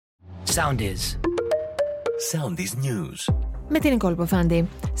Soundis. Soundis News. Με την Νικόλ Ποφάντη.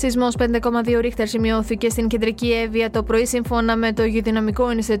 Σεισμός 5,2 ρίχτερ σημειώθηκε στην κεντρική Εύβοια το πρωί, σύμφωνα με το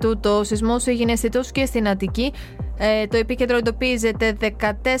Γεωδυναμικό Ινστιτούτο. Ο σεισμός έγινε αισθητός και στην Αττική. Το επίκεντρο εντοπίζεται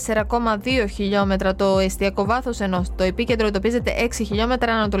 14,2 χιλιόμετρα το εστιακό βάθος, ενώ το επίκεντρο εντοπίζεται 6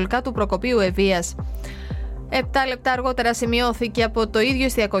 χιλιόμετρα ανατολικά του προκοπείου Ευβοίας. 7 λεπτά αργότερα σημειώθηκε από το ίδιο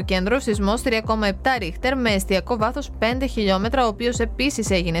εστιακό κέντρο σεισμός 3,7 ρίχτερ με εστιακό βάθος 5 χιλιόμετρα, ο οποίος επίσης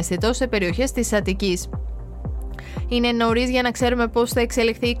έγινε αισθητός σε περιοχές της Αττικής. Είναι νωρίς για να ξέρουμε πώς θα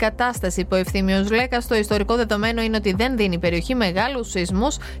εξελιχθεί η κατάσταση, είπε ο Ευθύμιος Λέκας. Το ιστορικό δεδομένο είναι ότι δεν δίνει η περιοχή μεγάλους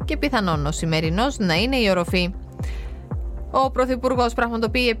σεισμούς και πιθανόν ο σημερινός να είναι η οροφή. Ο Πρωθυπουργός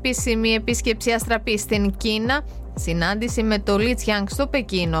πραγματοποιεί επίσημη επίσκεψη αστραπής στην Κίνα. Συνάντηση με το Λι Τσιάνγκ στο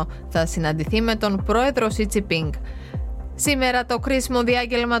Πεκίνο. Θα συναντηθεί με τον πρόεδρο Σι Τζινπίνγκ. Σήμερα το κρίσιμο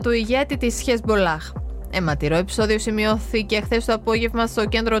διάγγελμα του ηγέτη της Χεσμπολάχ. Αιματηρό επεισόδιο σημειώθηκε χθες το απόγευμα στο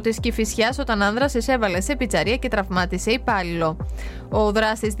κέντρο της Κηφισιάς, όταν άνδρας εισέβαλε σε πιτσαρία και τραυμάτισε υπάλληλο. Ο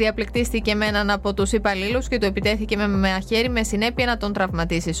δράστης διαπληκτίστηκε με έναν από τους υπαλλήλους και του επιτέθηκε με μαχαίρι, με συνέπεια να τον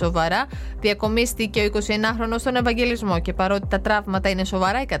τραυματίσει σοβαρά. Διακομίστηκε ο 21χρονος στον Ευαγγελισμό και παρότι τα τραύματα είναι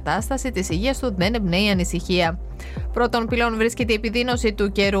σοβαρά, η κατάσταση της υγείας του δεν εμπνέει ανησυχία. Πρώτον πυλών βρίσκεται η επιδείνωση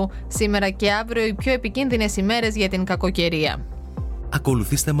του καιρού. Σήμερα και αύριο οι πιο επικίνδυνες ημέρες για την κακοκαιρία.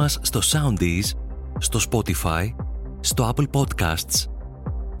 Ακολουθήστε μας στο Soundis, στο Spotify, στο Apple Podcasts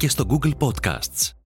και στο Google Podcasts.